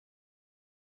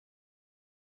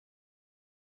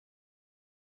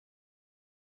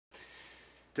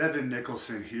Devon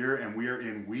Nicholson here, and we are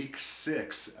in week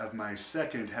 6 of my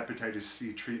second hepatitis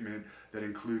C treatment that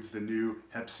includes the new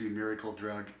Hep C miracle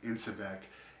drug, Incivek.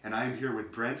 And I'm here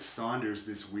with Brent Saunders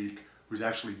this week, who's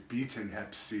actually beaten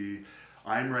Hep C.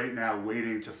 I'm right now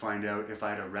waiting to find out if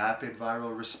I had a rapid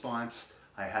viral response.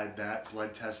 I had that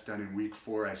blood test done in week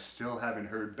 4. I still haven't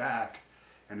heard back,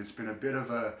 and it's been a bit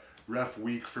of a rough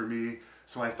week for me.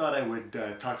 So I thought I would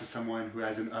talk to someone who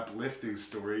has an uplifting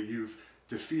story. You've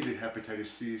defeated hepatitis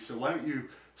C, so why don't you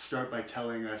start by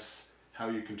telling us how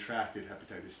you contracted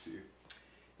hepatitis C?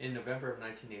 In November of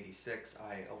 1986,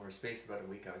 over a space of about a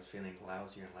week, I was feeling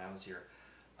lousier and lousier.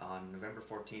 On November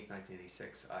 14th,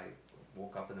 1986, I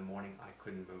woke up in the morning, I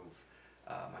couldn't move.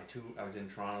 I was in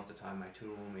Toronto at the time, my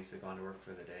 2 roommates had gone to work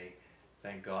for the day.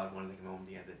 Thank God one of them came home at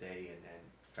the end of the day and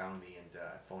found me and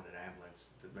phoned an ambulance.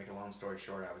 To make a long story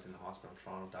short, I was in the hospital in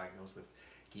Toronto diagnosed with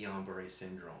Guillain-Barré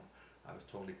syndrome. I was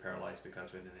totally paralyzed because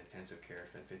I was in intensive care.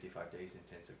 Spent 55 days in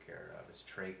intensive care. I was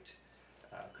trached,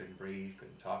 couldn't breathe,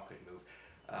 couldn't talk, couldn't move.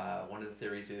 One of the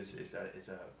theories is that it's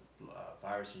a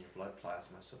virus in your blood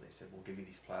plasma. So they said, we'll give you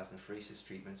these plasmapheresis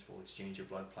treatments. We'll exchange your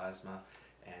blood plasma,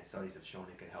 and studies have shown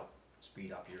it can help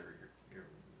speed up you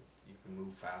can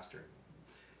move faster.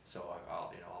 So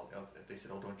they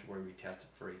said, oh, don't you worry, we tested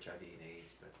for HIV and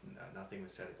AIDS, but nothing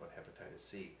was said about hepatitis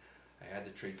C. I had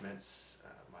the treatments,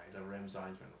 my liver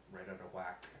enzymes went right out of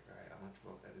whack.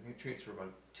 I think treatments for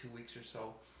about 2 weeks or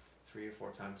so, 3 or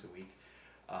 4 times a week.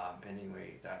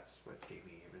 Anyway, that's what gave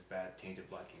me, it was bad, tainted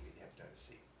blood gave me the hepatitis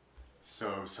C.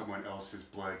 So someone else's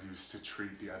blood used to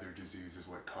treat the other disease is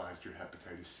what caused your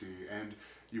hepatitis C. And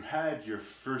you had your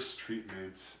first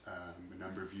treatment a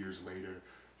number of years later.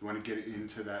 You want to get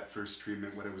into that first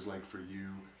treatment, what it was like for you,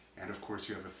 and of course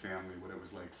you have a family, what it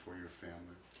was like for your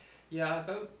family. Yeah,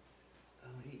 about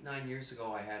 8-9 years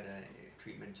ago, I had a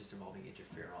treatment just involving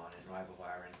interferon and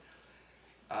ribavirin.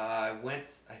 I went,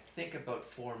 I think, about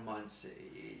 4 months.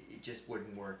 It just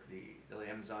wouldn't work. The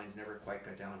enzymes never quite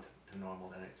got down to normal.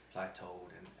 Then it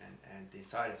plateaued, and the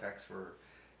side effects were,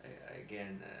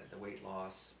 again, the weight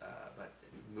loss, but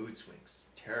mood swings,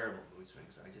 terrible mood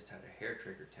swings. I just had a hair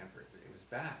trigger temper. It was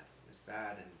bad. It was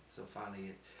bad, and so finally,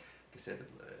 like I said, the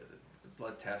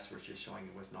blood tests were just showing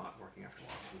it was not working after a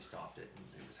while, so we stopped it. And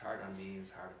it was hard on me, it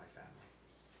was hard on my family.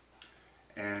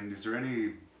 And is there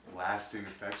any lasting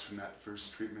effects from that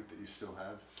first treatment that you still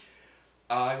have?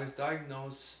 I was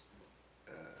diagnosed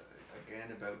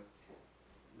again about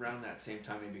around that same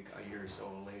time, maybe a year or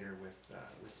so later, with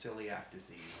celiac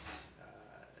disease.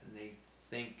 And they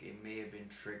think it may have been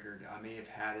triggered. I may have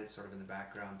had it sort of in the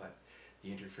background, but the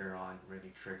interferon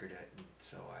really triggered it. And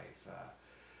so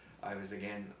I was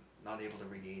again not able to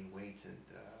regain weight, and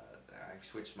I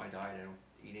switched my diet. I don't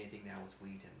eat anything now with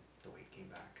wheat, and the weight came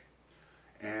back.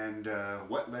 And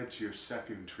what led to your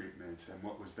second treatment, and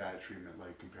what was that treatment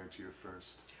like compared to your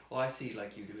first? Well, I see,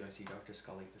 like you do, I see Dr.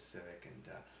 Scully at the Civic,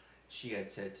 and she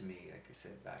had said to me, like I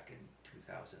said, back in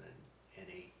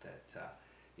 2008, that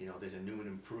there's a new and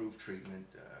improved treatment,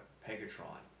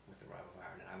 Pegatron, with the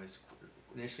ribavirin, and I was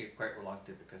initially quite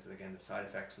reluctant because, again, the side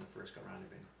effects from the first go around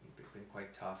have been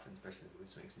quite tough, and especially the mood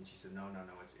swings. And she said, no,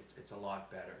 it's a lot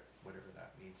better, whatever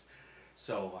that means.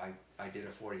 So I did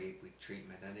a 48-week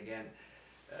treatment, and again,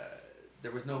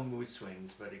 there was no mood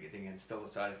swings, but again, still the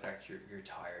side effects, you're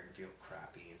tired and feel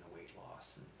crappy, and the weight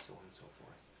loss, and so on and so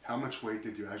forth. How much weight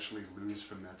did you actually lose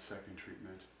from that second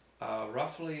treatment?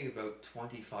 Roughly about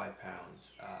 25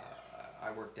 pounds.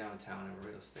 I work downtown in a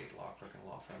real estate law clerk in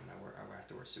a law firm, and I have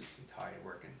to wear suits and tie at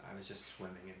work, and I was just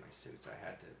swimming in my suits. I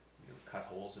had to cut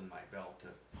holes in my belt to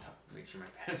make sure my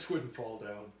pants wouldn't fall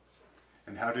down.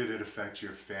 And how did it affect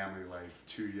your family life?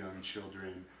 2 young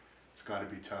children. It's got to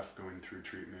be tough going through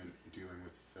treatment, dealing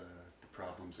with the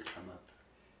problems that come up.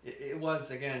 It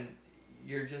was, again,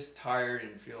 you're just tired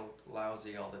and feel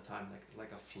lousy all the time,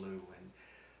 like a flu.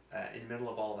 And in the middle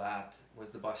of all that was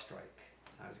the bus strike.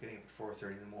 I was getting up at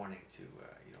 4:30 in the morning to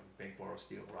beg, borrow,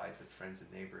 steal rides with friends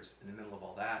and neighbors. In the middle of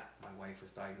all that, my wife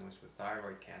was diagnosed with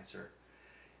thyroid cancer,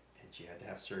 and she had to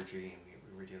have surgery, and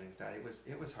we were dealing with that. It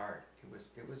was hard.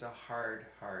 It was a hard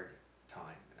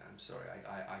time. I'm sorry,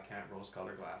 I can't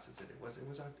rose-colored glasses it. It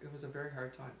was a very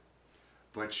hard time.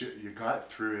 But you got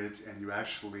through it, and you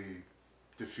actually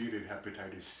defeated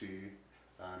hepatitis C.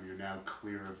 You're now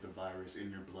clear of the virus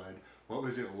in your blood. What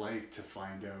was it like to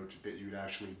find out that you'd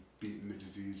actually beaten the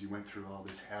disease? You went through all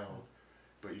this hell,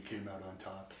 but you came out on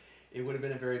top. It would have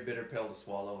been a very bitter pill to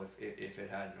swallow if it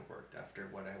hadn't worked after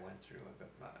what I went through.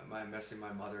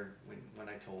 My mother, when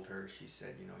I told her, she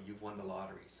said, you've won the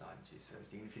lottery, son. She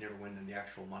says, even if you never win in the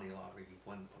actual money lottery, you've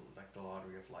won like the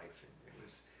lottery of life. And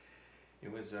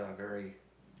it was a very,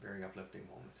 very uplifting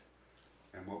moment.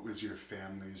 And what was your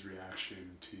family's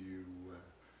reaction to you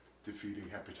defeating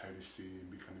hepatitis C and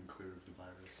becoming clear of the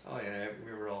virus? Oh yeah,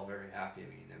 we were all very happy. I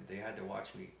mean, they had to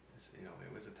watch me. You know,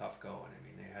 it was a tough go, and I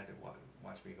mean, they had to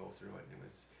watch me go through it. And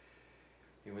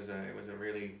it was a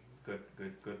really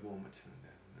good moment.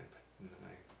 And then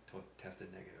I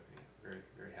tested negative. You know, very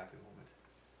very happy moment.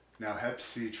 Now, Hep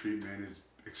C treatment is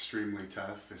extremely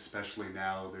tough, especially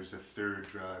now there's a third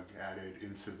drug added,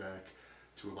 Incivek,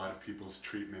 to a lot of people's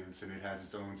treatments, and it has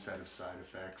its own set of side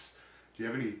effects. Do you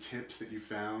have any tips that you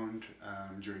found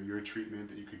during your treatment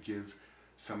that you could give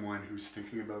someone who's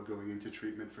thinking about going into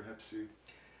treatment for Hep C?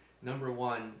 Number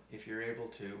one, if you're able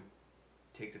to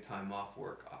take the time off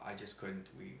work, I just couldn't.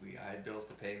 I had bills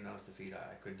to pay, mouths to feed.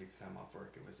 I couldn't take the time off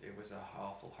work. It was a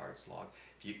awful hard slog.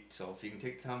 If you can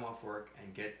take the time off work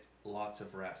and get lots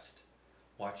of rest,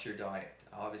 watch your diet.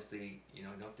 Obviously, you know,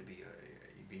 not to be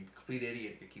you'd be a complete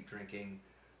idiot if you keep drinking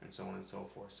and so on and so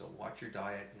forth. So watch your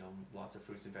diet. You know, lots of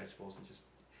fruits and vegetables, and just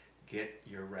get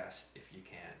your rest if you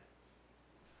can.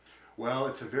 Well,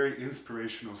 it's a very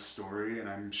inspirational story, and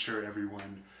I'm sure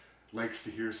everyone likes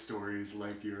to hear stories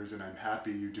like yours, and I'm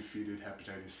happy you defeated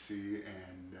hepatitis C,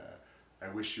 and I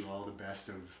wish you all the best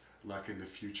of luck in the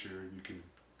future. You can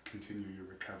continue your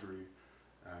recovery,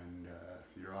 and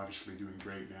you're obviously doing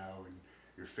great now, and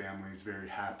your family's very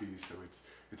happy, so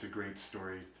it's a great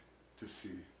story to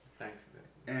see. Thanks.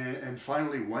 And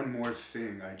finally, one more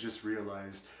thing. I just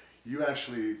realized you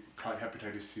actually caught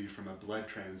hepatitis C from a blood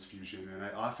transfusion, and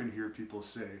I often hear people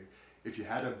say, if you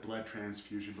had a blood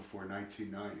transfusion before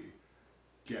 1990,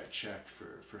 get checked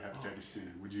for hepatitis C.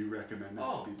 Would you recommend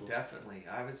that to people? Oh, definitely.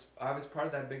 I was part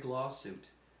of that big lawsuit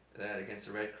that against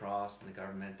the Red Cross and the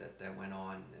government that went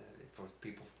on for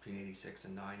people between 86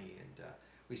 and 90, and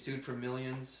we sued for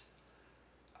millions.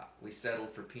 We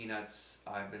settled for peanuts.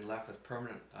 I've been left with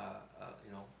permanent,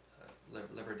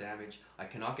 liver damage. I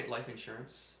cannot get life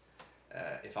insurance.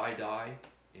 If I die,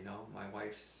 you know, my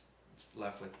wife's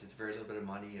left with just very little bit of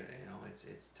money. You know,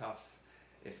 it's tough.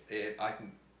 If I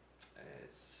can,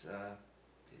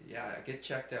 get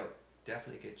checked out.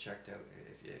 Definitely get checked out.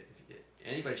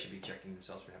 Anybody should be checking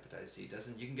themselves for hepatitis C.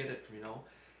 You can get it from, you know,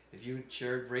 if you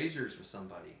shared razors with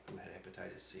somebody who had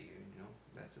hepatitis C. You know,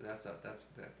 that's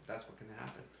what can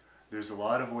happen. There's a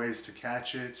lot of ways to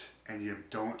catch it, and you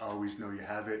don't always know you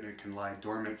have it, and it can lie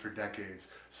dormant for decades.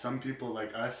 Some people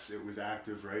like us, it was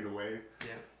active right away,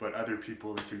 but other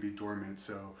people it can be dormant.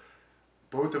 So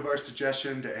both of our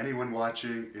suggestion to anyone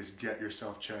watching is get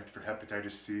yourself checked for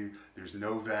hepatitis C. There's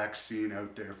no vaccine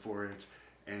out there for it,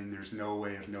 and there's no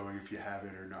way of knowing if you have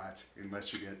it or not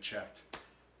unless you get checked.